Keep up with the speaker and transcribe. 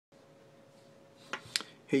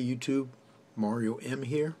Hey YouTube, Mario M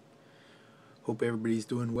here. Hope everybody's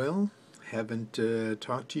doing well. Haven't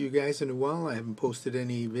talked to you guys in a while. I haven't posted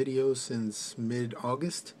any videos since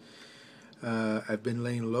mid-August. I've been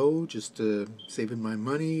laying low, just saving my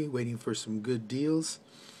money, waiting for some good deals.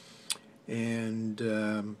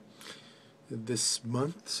 And this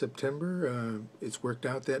month, September, it's worked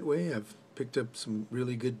out that way. I've picked up some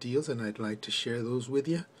really good deals and I'd like to share those with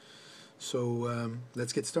you. So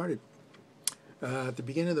let's get started. At the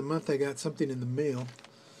beginning of the month, I got something in the mail.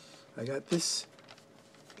 I got this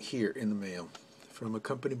here in the mail from a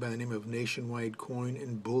company by the name of Nationwide Coin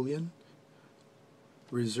and Bullion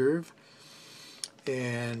Reserve.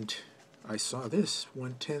 And I saw this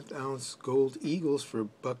 1/10 ounce gold eagles for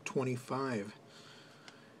 $1.25.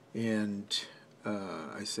 And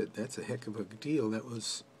I said, that's a heck of a deal. That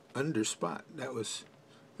was under spot. That was,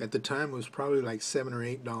 at the time, it was probably like $7 or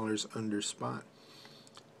 $8 under spot.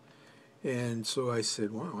 And so I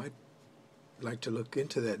said, wow, I'd like to look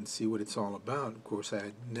into that and see what it's all about. Of course, I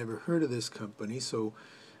had never heard of this company, so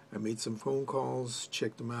I made some phone calls,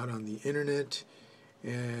 checked them out on the internet,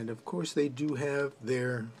 and of course they do have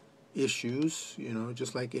their issues, you know,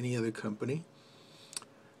 just like any other company.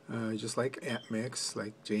 Just like APMEX,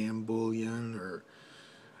 like JM Bullion, or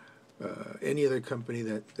any other company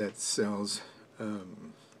that sells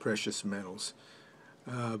precious metals.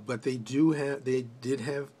 But they did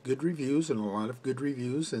have good reviews, and a lot of good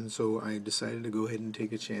reviews, and so I decided to go ahead and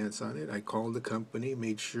take a chance on it. I called the company,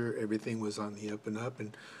 made sure everything was on the up and up,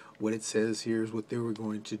 and what it says here is what they were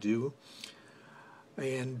going to do.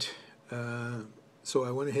 And so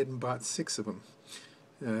I went ahead and bought 6 of them.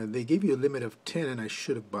 They gave you a limit of 10, and I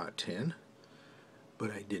should have bought 10,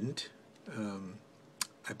 but I didn't.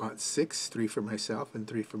 I bought 6, 3 for myself and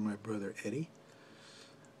 3 for my brother Eddie.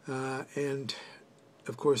 And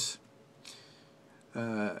of course,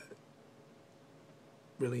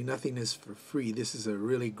 really nothing is for free. This is a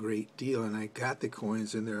really great deal, and I got the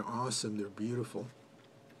coins, and they're awesome. They're beautiful.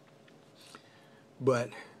 But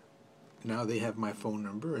now they have my phone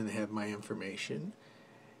number, and they have my information.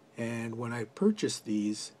 And when I purchased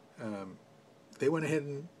these, they went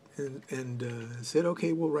ahead and said,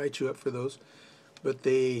 okay, we'll write you up for those. But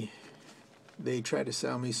they tried to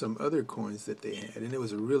sell me some other coins that they had, and it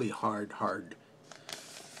was a really hard,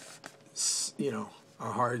 you know,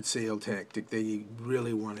 a hard sale tactic. They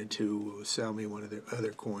really wanted to sell me one of their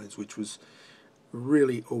other coins, which was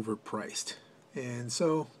really overpriced. And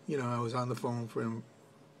so, you know, I was on the phone for them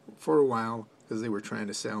for a while because they were trying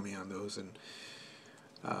to sell me on those, and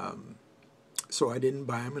so I didn't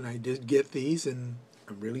buy them, and I did get these, and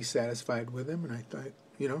I'm really satisfied with them. And I thought,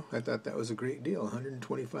 you know, that was a great deal,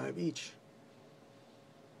 125 each.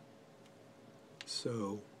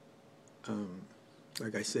 So,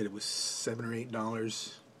 like I said, it was $7 or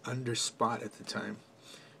 $8 under spot at the time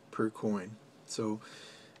per coin. So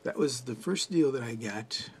that was the first deal that I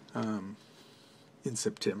got in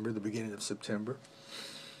September, the beginning of September.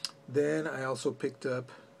 Then I also picked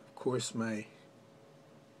up, of course, my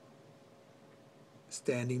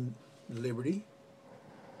Standing Liberty.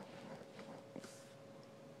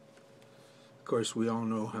 Of course, we all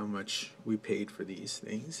know how much we paid for these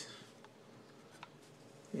things.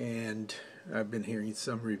 And I've been hearing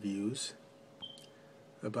some reviews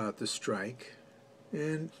about the strike,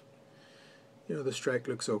 and you know, the strike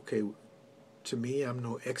looks okay to me. I'm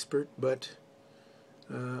no expert, but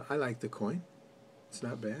I like the coin. It's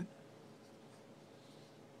not bad.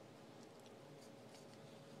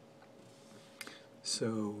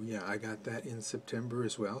 So yeah, I got that in September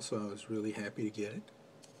as well, so I was really happy to get it.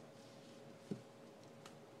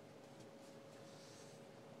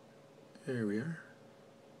 There we are.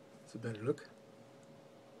 It's a better look.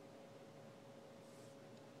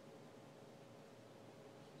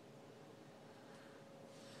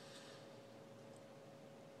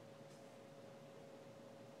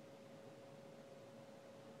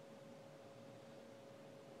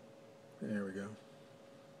 There we go.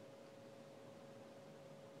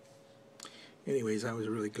 Anyways, I was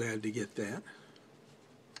really glad to get that.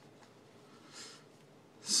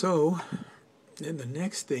 So, then the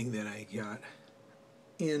next thing that I got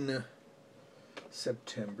in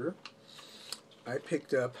September, I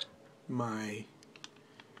picked up my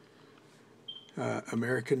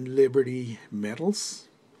American Liberty medals,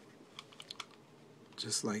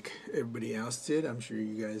 just like everybody else did. I'm sure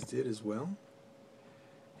you guys did as well.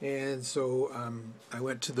 And so I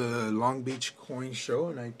went to the Long Beach Coin Show,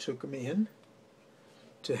 and I took them in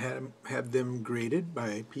to have them graded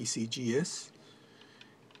by PCGS.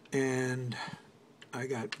 And I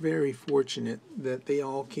got very fortunate that they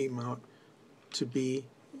all came out to be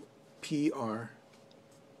PR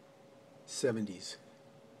 70s.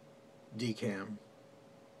 decam.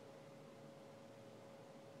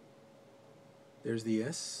 There's the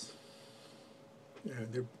S.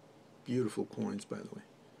 They're beautiful coins, by the way.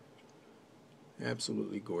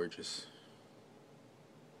 Absolutely gorgeous.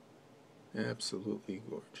 Absolutely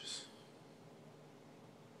gorgeous.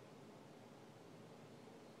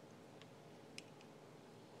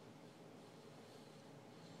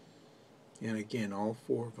 And again, all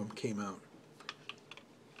four of them came out.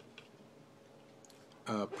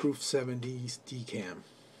 Proof 70s Decam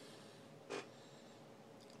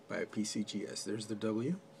by PCGS. There's the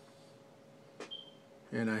W.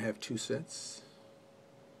 And I have two sets.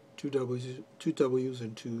 Two W's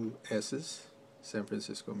and two S's. San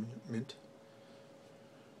Francisco Mint.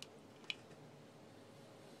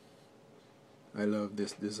 I love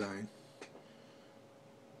this design.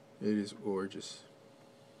 It is gorgeous.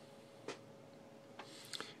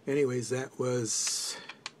 Anyways, that was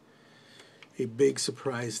a big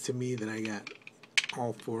surprise to me that I got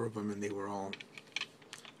all four of them, and they were all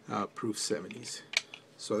Proof 70s.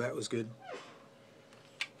 So that was good.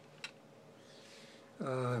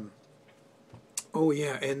 Oh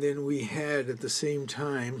yeah, and then we had at the same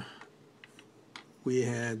time, we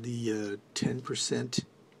had the 10%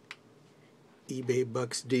 eBay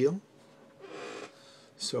Bucks deal.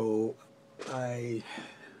 So I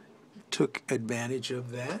took advantage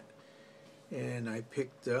of that, and I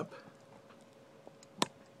picked up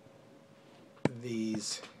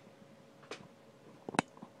these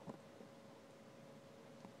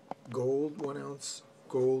gold 1 ounce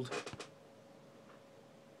gold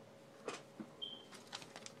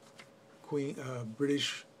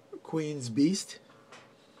British Queen's Beast.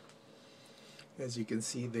 As you can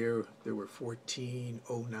see there were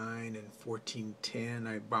 1409 and 1410.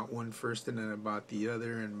 I bought one first and then I bought the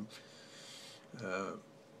other, and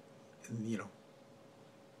you know,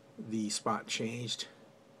 the spot changed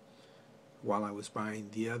while I was buying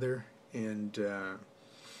the other, and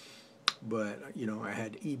but you know, I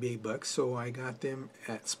had eBay Bucks, so I got them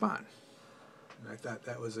at spot, and I thought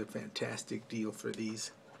that was a fantastic deal for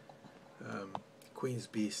these Queen's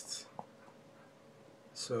Beasts.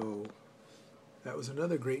 So that was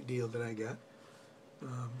another great deal that I got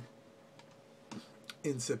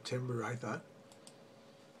in September, I thought.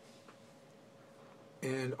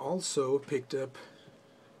 And also picked up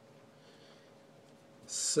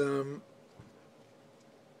some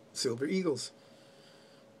Silver Eagles.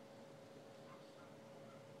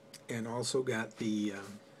 And also got the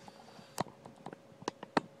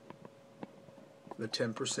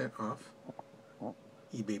 10% off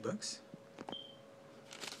eBay Bucks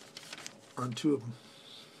on two of them,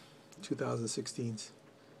 2016s.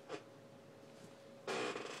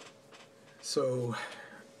 So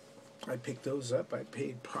I picked those up. I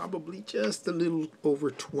paid probably just a little over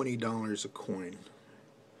 $20 a coin,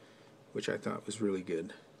 which I thought was really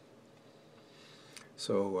good.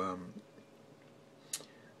 So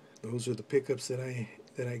those are the pickups that I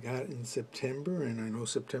got in September, and I know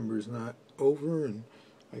September is not over, and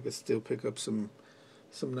I could still pick up some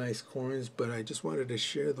nice coins, but I just wanted to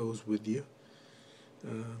share those with you.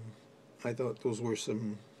 I thought those were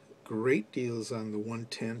some great deals on the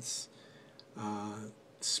 1/10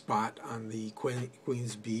 spot on the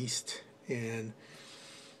Queen's Beast, and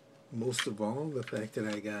most of all, the fact that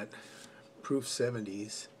I got Proof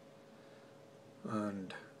 70s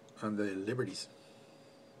on the Liberties.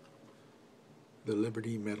 The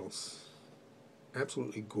Liberty medals.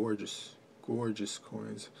 Absolutely gorgeous, gorgeous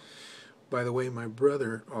coins. By the way, my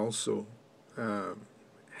brother also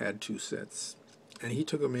had two sets, and he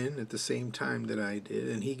took them in at the same time that I did,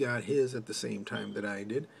 and he got his at the same time that I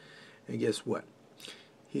did. And guess what?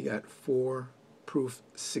 He got 4 Proof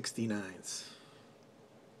 69s.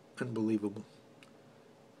 Unbelievable.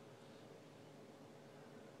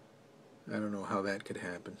 I don't know how that could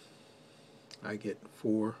happen. I get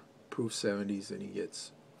 4 Proof 70s, and he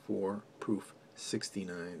gets 4 Proof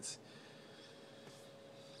 69s.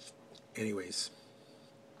 Anyways,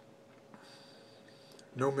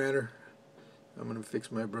 no matter, I'm going to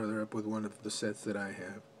fix my brother up with one of the sets that I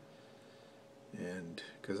have, and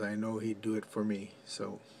because I know he'd do it for me,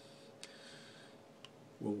 so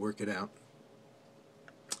we'll work it out.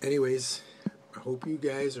 Anyways, I hope you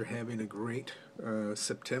guys are having a great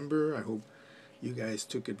September. I hope you guys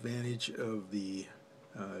took advantage of the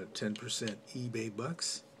 10% eBay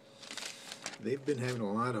Bucks. They've been having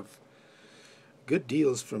a lot of good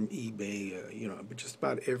deals from eBay. You know, but just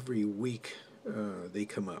about every week they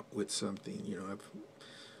come up with something. You know,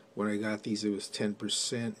 when I got these, it was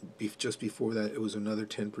 10%. Just before that, it was another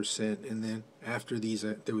 10%, and then after these,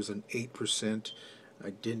 there was an 8%. I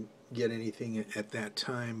didn't get anything at that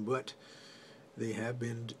time, but they have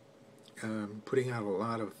been putting out a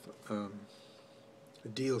lot of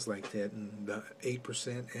deals like that, and the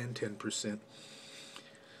 8% and 10%.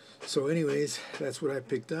 So anyways, that's what I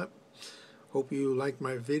picked up. Hope you liked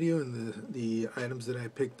my video and the items that I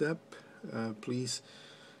picked up. Please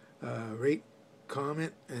rate,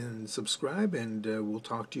 comment, and subscribe, and we'll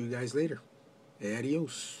talk to you guys later.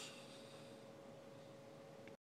 Adios.